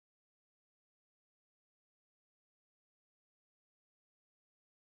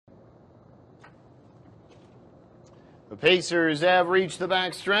The Pacers have reached the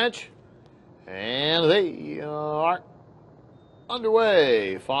backstretch, and they are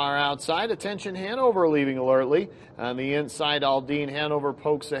underway. Far outside, attention Hanover leaving alertly. On the inside, Aldine Hanover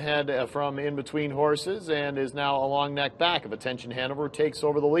pokes ahead from in between horses and is now a long neck back of attention Hanover, takes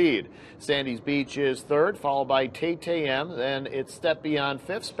over the lead. Sandy's Beach is third, followed by Tate M. Then it's Step Beyond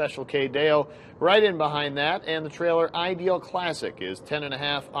fifth, Special K Deo right in behind that, and the trailer Ideal Classic is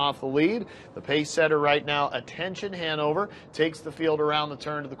 10.5 off the lead. The pace setter right now, attention Hanover, takes the field around the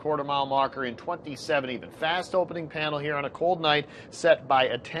turn to the quarter-mile marker in 27 even. Fast opening panel here on a cold night set by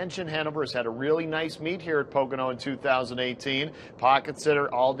attention Hanover. Has had a really nice meet here at Pocono in 2018. Pocket sitter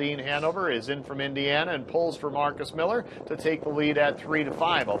Aldine Hanover is in from Indiana and pulls for Marcus Miller to take the lead at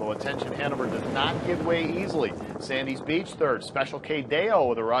 3-5, although attention Hanover does not give way easily. Sandy's Beach third, Special K Deo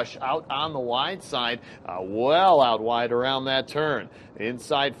with a rush out on the wide side, well out wide around that turn.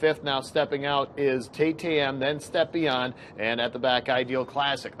 Inside fifth now stepping out is Tate M, then Step Beyond, and at the back Ideal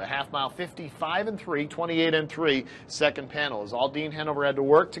Classic. The half mile 55-3, 28-3. Second panel as Aldine Hanover had to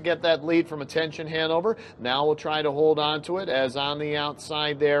work to get that lead from attention Hanover. Now we'll try to hold on to it as on the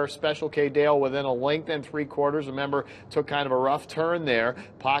outside there, Special K Dale within a length and 3/4. Remember, took kind of a rough turn there.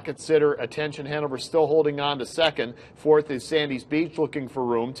 Pocket sitter attention Hanover still holding on to second. Fourth is Sandy's Beach looking for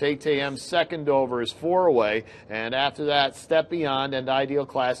room. Tate M second over is 4 away, and after that Step Beyond and Ideal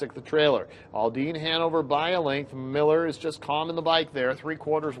Classic the trailer. Aldine Hanover by a length. Miller is just calming the bike there.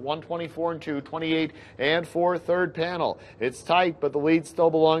 3/4, 124-2, 28-4 third panel. It's tight, but the lead still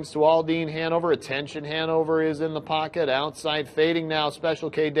belongs to Aldine Hanover. Attention Hanover is in the pocket. Outside fading now, Special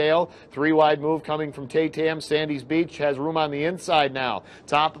K Dale. 3 wide move coming from Tate M. Sandy's Beach has room on the inside now.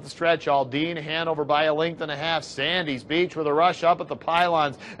 Top of the stretch, Aldine Hanover by a length and a half. Sandy's Beach with a rush up at the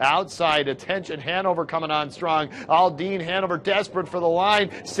pylons. Outside, attention Hanover coming on strong. Aldine Hanover desperate for the line.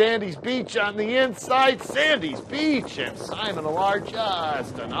 Sandy's Beach on the inside. Sandy's Beach and Simon Allard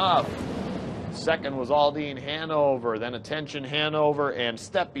just enough. Second was Aldine Hanover, then attention Hanover, and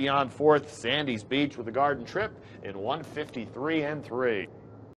Step Beyond fourth. Sandy's Beach with a garden trip in 153-3.